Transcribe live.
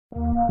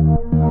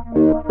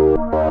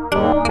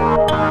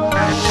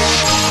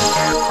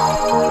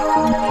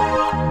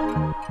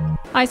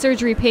Eye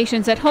surgery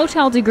patients at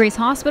Hotel-Dieu Grace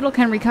Hospital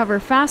can recover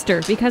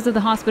faster because of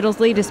the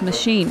hospital's latest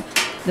machine.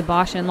 The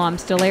Bausch Lomb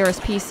Stellaris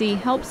PC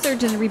helps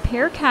surgeons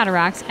repair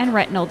cataracts and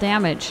retinal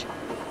damage.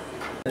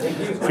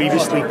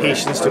 Previously,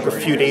 patients took a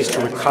few days to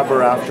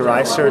recover after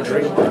eye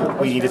surgery.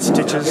 We needed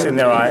stitches in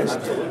their eyes.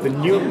 The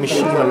new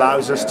machine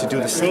allows us to do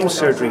the same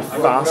surgery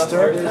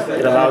faster.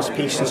 It allows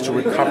patients to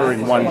recover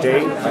in 1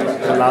 day.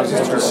 It allows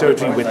us to do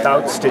surgery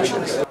without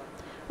stitches.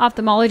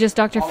 Ophthalmologist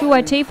Dr.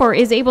 Fouad Tayfour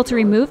is able to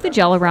remove the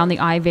gel around the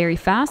eye very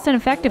fast and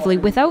effectively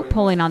without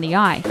pulling on the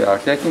eye. We are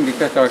taking the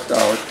cataract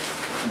out,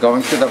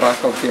 going to the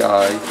back of the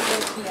eye,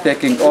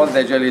 taking all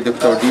the jelly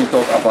Dr. Dean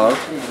talked about,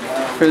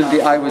 fill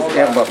the eye with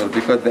air bubble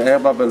because the air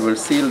bubble will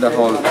seal the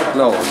hole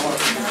closed,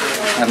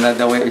 and that's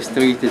the way it's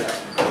treated.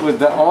 With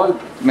the old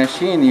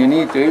machine, you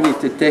need really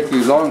to take a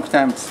long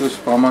time to switch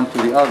from one to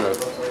the other,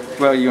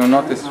 where you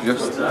notice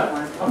just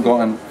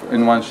go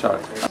in one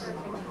shot.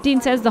 Dean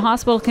says the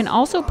hospital can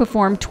also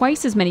perform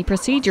twice as many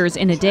procedures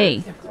in a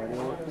day.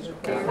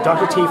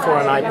 Dr. Tayfour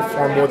and I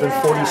perform more than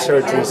 40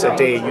 surgeries a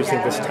day using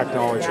this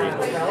technology.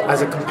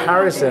 As a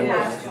comparison,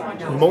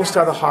 most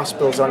other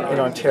hospitals in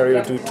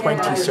Ontario do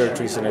 20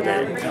 surgeries in a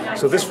day.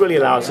 So this really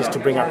allows us to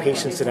bring our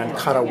patients in and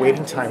cut our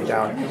waiting time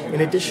down.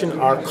 In addition,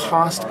 our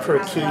cost per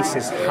case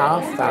is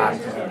half that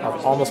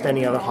of almost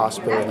any other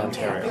hospital in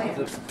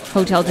Ontario.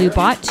 Hotel-Dieu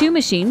bought 2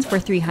 machines for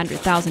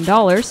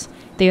 $300,000.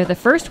 They are the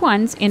first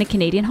ones in a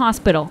Canadian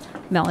hospital.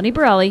 Melanie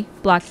Borrelli,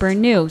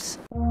 Blackburn News.